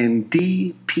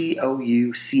 WINDPOUCH,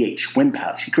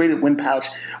 WindPouch. He created WindPouch,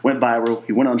 went viral.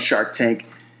 He went on Shark Tank.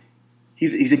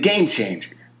 He's a game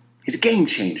changer. He's a game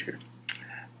changer.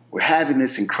 We're having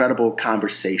this incredible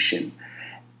conversation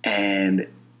and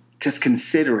just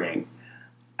considering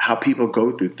how people go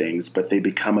through things, but they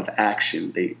become of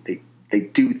action. They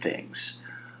do things.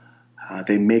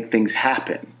 They make things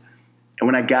happen. And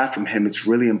when I got from him, it's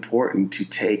really important to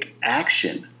take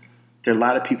action. There are a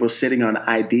lot of people sitting on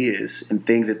ideas and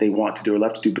things that they want to do or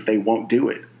love to do, but they won't do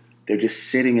it. They're just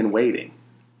sitting and waiting.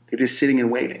 They're just sitting and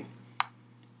waiting.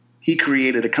 He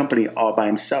created a company all by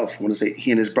himself. I want to say he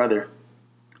and his brother,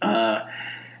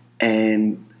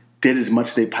 and did as much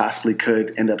as they possibly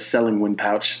could. End up selling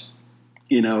WindPouch,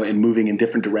 and moving in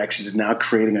different directions, and now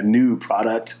creating a new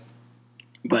product.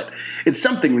 But it's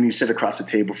something when you sit across the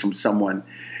table from someone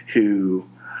who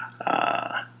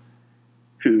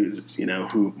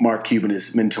Mark Cuban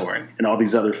is mentoring, and all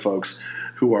these other folks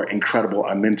who are incredible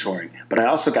on mentoring. But I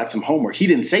also got some homework. He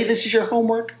didn't say this is your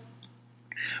homework,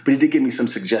 but he did give me some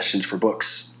suggestions for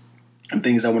books and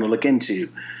things I want to look into.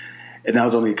 And that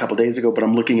was only a couple days ago, but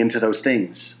I'm looking into those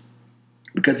things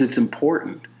because it's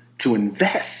important to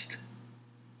invest.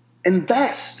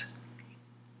 Invest.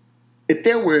 If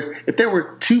there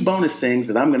were two bonus things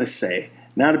that I'm going to say,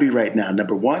 now to be right now,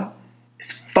 number one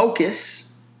is focus,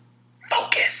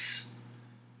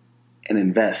 and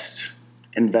invest.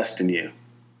 Invest in you.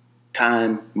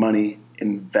 Time, money,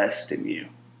 invest in you.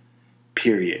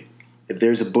 Period. If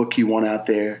there's a book you want out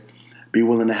there, be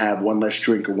willing to have one less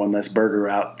drink or one less burger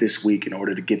out this week in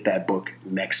order to get that book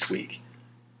next week.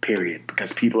 Period.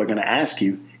 Because people are going to ask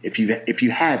you if you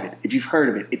have it, if you've heard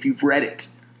of it, if you've read it.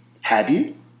 Have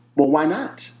you? Well, why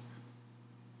not?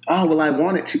 Oh, well, I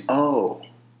wanted to. Oh,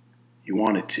 you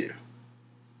wanted to.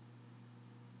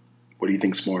 What do you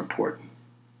think's more important?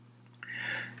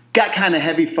 Got kind of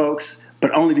heavy, folks,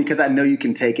 but only because I know you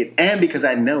can take it and because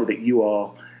I know that you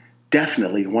all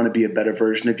definitely want to be a better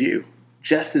version of you,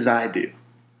 just as I do.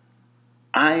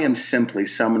 I am simply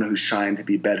someone who's trying to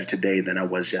be better today than I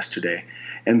was yesterday.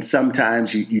 And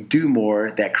sometimes you do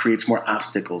more that creates more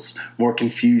obstacles, more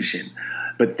confusion.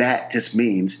 But that just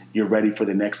means you're ready for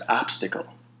the next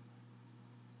obstacle.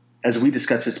 As we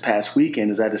discussed this past weekend,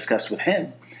 as I discussed with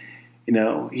him,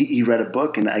 he read a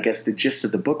book, and I guess the gist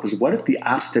of the book was, what if the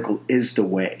obstacle is the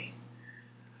way?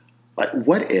 Like,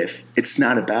 what if it's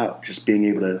not about just being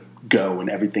able to go and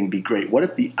everything be great? What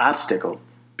if the obstacle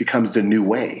becomes the new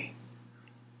way?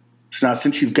 So now,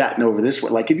 since you've gotten over this way,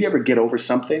 like if you ever get over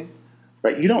something,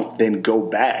 right, you don't then go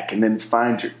back and then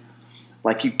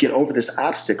you get over this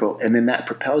obstacle, and then that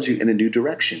propels you in a new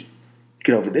direction. You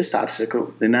get over this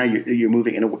obstacle, then now you're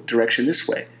moving in a direction this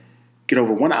way. Get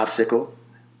over one obstacle,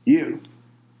 you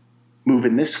move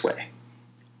in this way.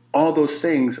 All those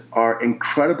things are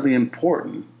incredibly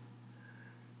important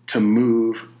to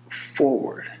move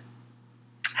forward.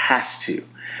 has to.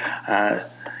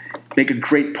 Make a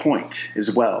great point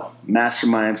as well.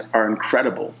 Masterminds are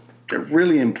incredible. They're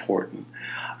really important.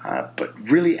 But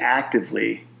really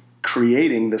actively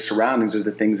creating the surroundings are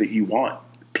the things that you want.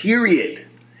 Period.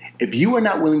 If you are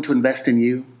not willing to invest in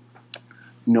you,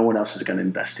 no one else is going to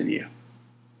invest in you.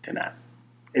 They're not.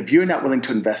 If you're not willing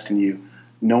to invest in you,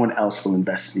 no one else will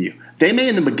invest in you. They may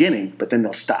in the beginning, but then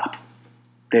they'll stop.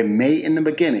 They may in the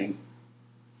beginning,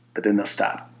 but then they'll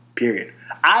stop. Period.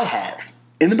 I have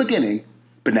in the beginning,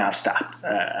 but now I've stopped.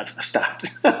 I've stopped.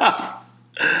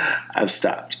 I've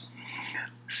stopped.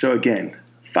 So again,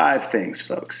 5 things,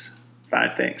 folks.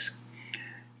 5 things.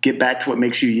 Get back to what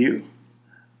makes you you.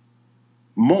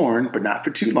 Mourn, but not for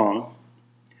too long.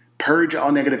 Purge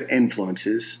all negative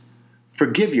influences.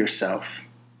 Forgive yourself.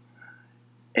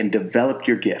 And develop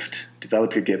your gift.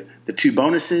 Develop your gift. The 2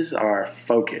 bonuses are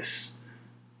focus.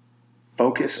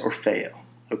 Focus or fail.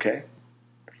 Okay?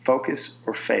 Focus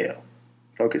or fail.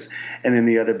 Focus. And then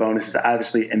the other bonus is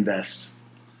obviously invest.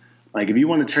 Like if you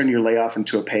want to turn your layoff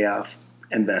into a payoff,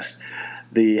 invest.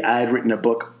 I had written a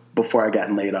book before I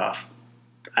got laid off.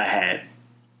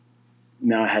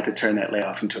 Now I had to turn that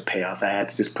layoff into a payoff. I had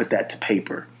to just put that to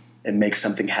paper and make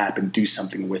something happen, do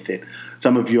something with it.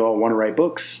 Some of you all want to write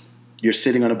books. You're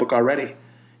sitting on a book already.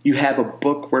 You have a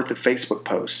book worth of Facebook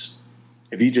posts.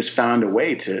 If you just found a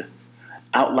way to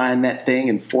outline that thing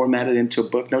and format it into a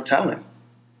book, no telling.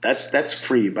 That's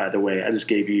free, by the way. I just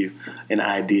gave you an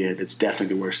idea that's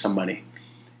definitely worth some money.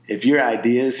 If your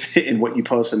ideas and what you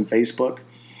post on Facebook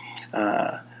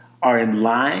are in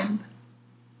line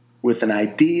with an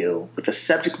ideal, with a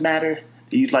subject matter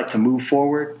that you'd like to move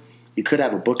forward, you could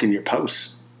have a book in your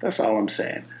posts. That's all I'm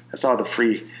saying. That's all the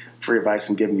free advice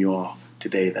I'm giving you all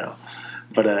today, though.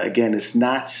 But again, it's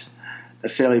not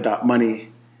necessarily about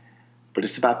money, but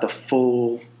it's about the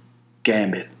full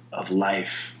gambit of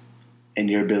life and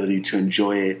your ability to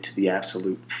enjoy it to the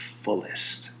absolute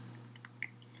fullest.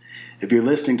 If you're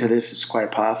listening to this, it's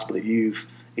quite possible that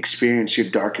you've experienced your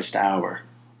darkest hour.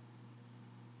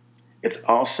 It's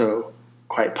also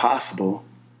quite possible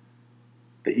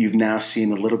that you've now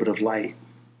seen a little bit of light.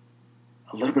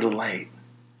 A little bit of light.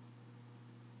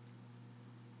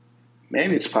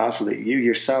 Maybe it's possible that you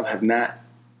yourself have not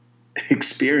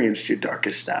experienced your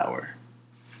darkest hour.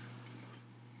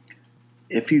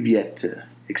 If you've yet to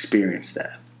experience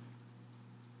that,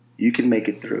 you can make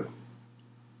it through.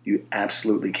 You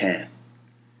absolutely can.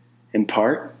 In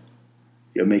part,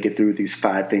 you'll make it through with these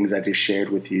 5 things I just shared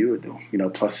with you,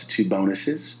 plus the 2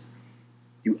 bonuses.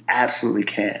 You absolutely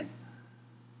can.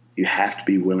 You have to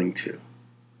be willing to.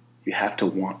 You have to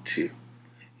want to.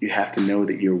 You have to know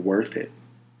that you're worth it.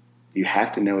 You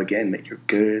have to know, again, that you're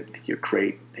good, that you're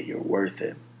great, that you're worth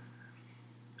it.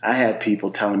 I had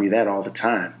people telling me that all the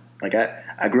time. Like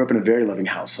I grew up in a very loving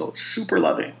household, super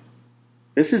loving.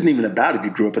 This isn't even about if you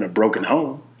grew up in a broken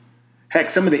home. Heck,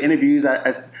 some of the interviews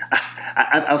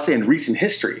I'll say in recent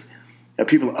history,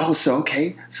 people, so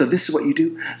this is what you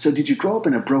do. So did you grow up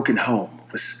in a broken home?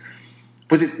 Was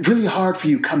it really hard for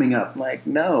you coming up? Like,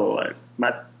 no,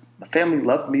 my family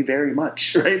loved me very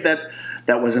much, right?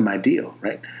 That wasn't my deal,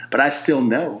 right? But I still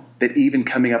know that even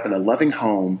coming up in a loving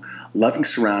home, loving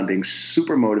surroundings,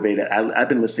 super motivated. I've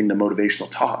been listening to motivational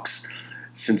talks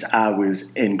since I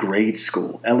was in grade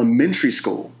school, elementary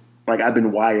school. Like I've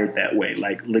been wired that way,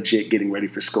 like legit getting ready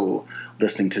for school,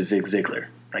 listening to Zig Ziglar.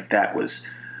 Like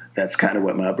that's kind of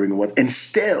what my upbringing was. And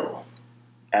still,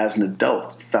 as an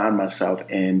adult, found myself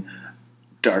in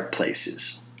dark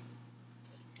places.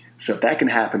 So if that can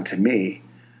happen to me,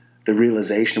 the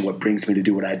realization of what brings me to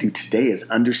do what I do today is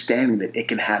understanding that it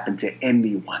can happen to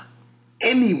anyone.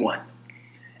 Anyone.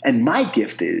 And my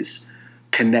gift is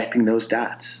connecting those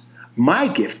dots. My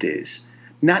gift is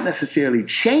not necessarily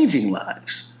changing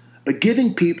lives, but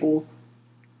giving people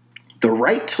the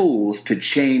right tools to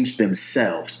change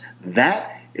themselves.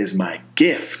 That is my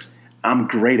gift. I'm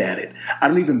great at it. I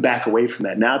don't even back away from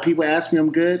that. Now people ask me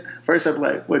I'm good. First I'm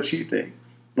like, what you think?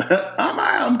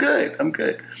 I'm good. I'm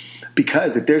good.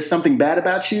 Because if there's something bad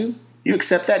about you, you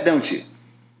accept that, don't you?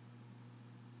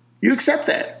 You accept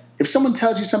that. If someone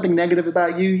tells you something negative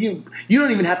about you, you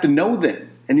don't even have to know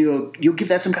them. And you'll give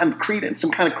that some kind of credence, some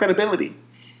kind of credibility.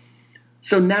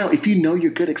 So now if you know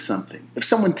you're good at something, if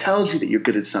someone tells you that you're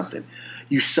good at something,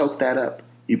 you soak that up.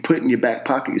 You put it in your back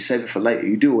pocket. You save it for later.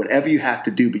 You do whatever you have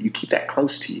to do, but you keep that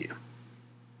close to you.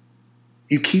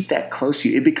 You keep that close to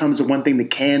you. It becomes the one thing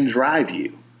that can drive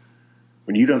you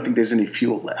when you don't think there's any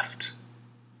fuel left.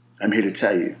 I'm here to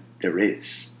tell you there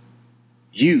is.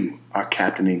 You are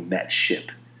captaining that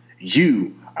ship.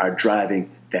 You are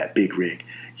driving that big rig.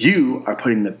 You are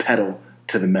putting the pedal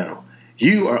to the metal.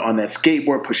 You are on that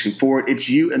skateboard pushing forward. It's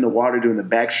you in the water doing the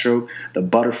backstroke, the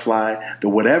butterfly, the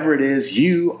whatever it is.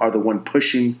 You are the one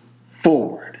pushing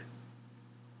forward.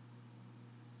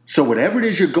 So whatever it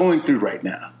is you're going through right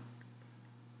now,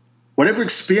 whatever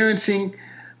experiences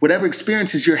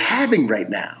you're having right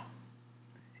now,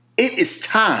 it is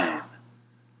time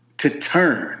to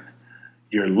turn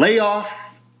your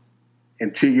layoff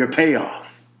into your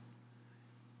payoff.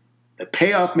 The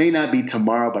payoff may not be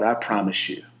tomorrow, but I promise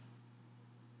you,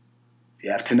 if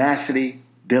you have tenacity,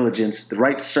 diligence, the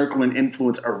right circle and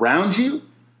influence around you,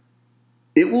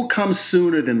 it will come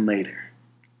sooner than later.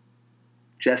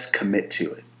 Just commit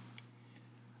to it.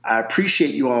 I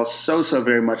appreciate you all so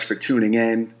very much for tuning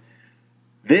in.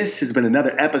 This has been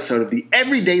another episode of the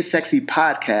Everyday Sexy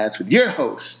Podcast with your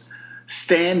host,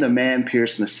 Stan the Man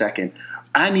Pearson II.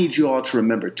 I need you all to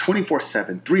remember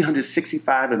 24/7,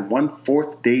 365 and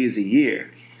 1/4 days a year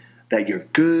that you're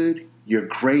good, you're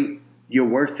great, you're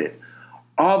worth it.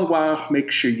 All the while,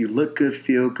 make sure you look good,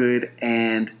 feel good,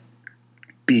 and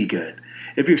be good.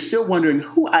 If you're still wondering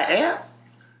who I am,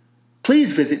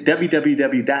 please visit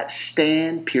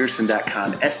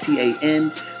www.stanpearson.com,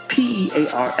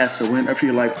 STANPEARSON. Or if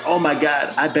you're like, oh my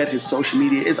God, I bet his social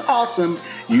media is awesome,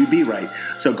 you'd be right.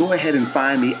 So go ahead and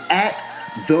find me at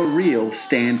The Real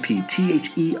Stan P,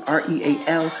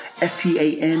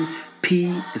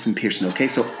 TheRealStanP is in Pearson, okay?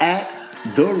 So at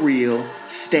The Real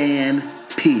Stan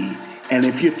P. And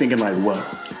if you're thinking like, what?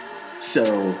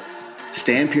 So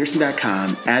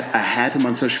StanPearson.com, I have him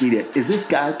on social media. Is this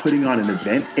guy putting on an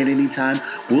event at any time?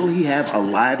 Will he have a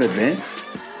live event?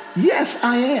 Yes,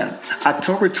 I am.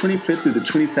 October 25th through the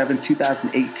 27th,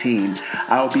 2018,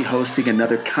 I will be hosting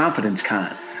another Confidence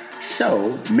Con.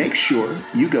 So make sure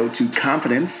you go to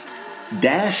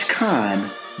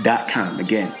confidence-con.com.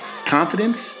 Again,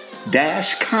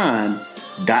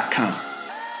 confidence-con.com.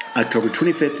 October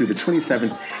 25th through the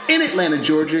 27th in Atlanta,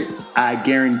 Georgia. I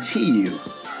guarantee you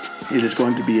it is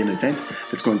going to be an event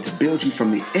that's going to build you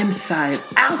from the inside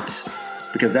out,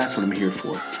 because that's what I'm here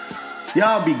for.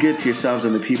 Y'all be good to yourselves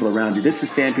and the people around you. This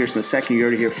is Stan Pearson II. You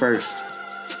heard it here first.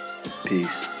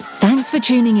 Peace. Thanks for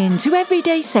tuning in to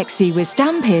Everyday Sexy with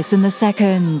Stan Pearson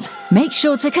II. Make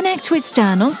sure to connect with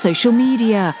Stan on social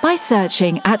media by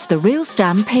searching at The Real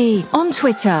Stan P on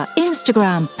Twitter,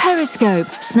 Instagram, Periscope,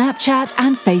 Snapchat,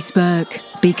 and Facebook.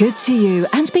 Be good to you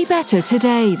and be better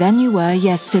today than you were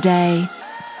yesterday.